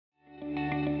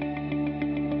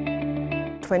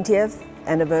20th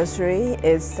anniversary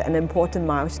is an important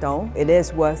milestone. It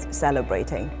is worth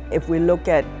celebrating. If we look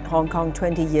at Hong Kong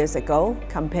 20 years ago,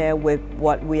 compare with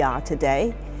what we are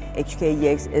today,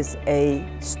 HKEX is a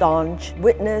staunch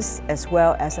witness as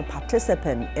well as a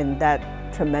participant in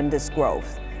that tremendous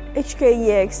growth.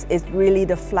 HKEX is really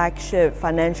the flagship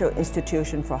financial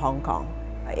institution for Hong Kong.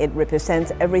 It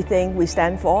represents everything we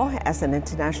stand for as an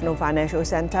international financial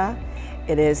center.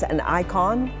 It is an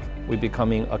icon. We're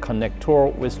becoming a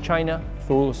connector with China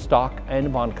through Stock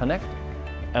and Bond Connect,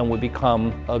 and we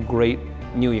become a great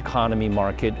new economy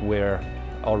market where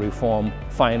our reform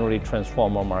finally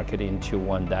transform our market into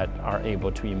one that are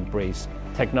able to embrace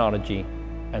technology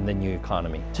and the new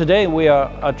economy. Today we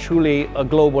are truly a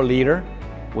global leader.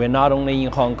 We're not only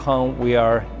in Hong Kong, we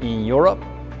are in Europe,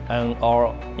 and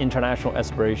our international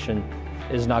aspiration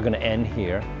is not going to end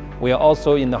here. We are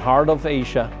also in the heart of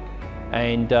Asia,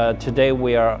 and today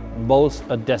we are both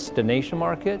a destination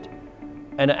market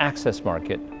and an access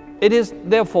market. It is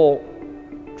therefore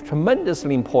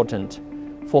tremendously important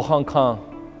for Hong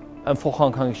Kong and for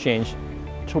Hong Kong Exchange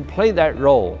to play that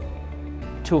role,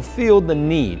 to feel the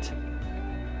need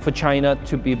for China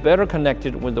to be better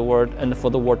connected with the world and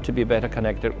for the world to be better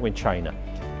connected with China.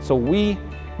 So we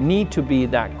need to be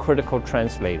that critical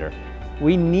translator.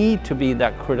 We need to be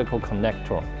that critical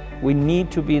connector. We need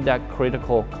to be that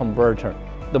critical converter.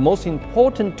 The most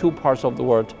important two parts of the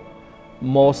world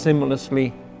more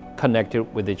seamlessly connected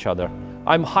with each other.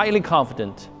 I'm highly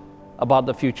confident about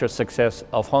the future success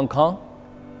of Hong Kong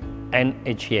and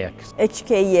HKEX.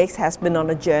 HKEX has been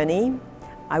on a journey.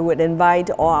 I would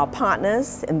invite all our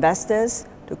partners, investors,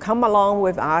 to come along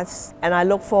with us, and I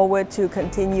look forward to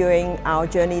continuing our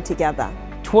journey together.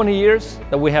 20 years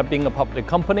that we have been a public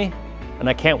company, and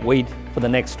I can't wait for the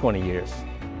next 20 years.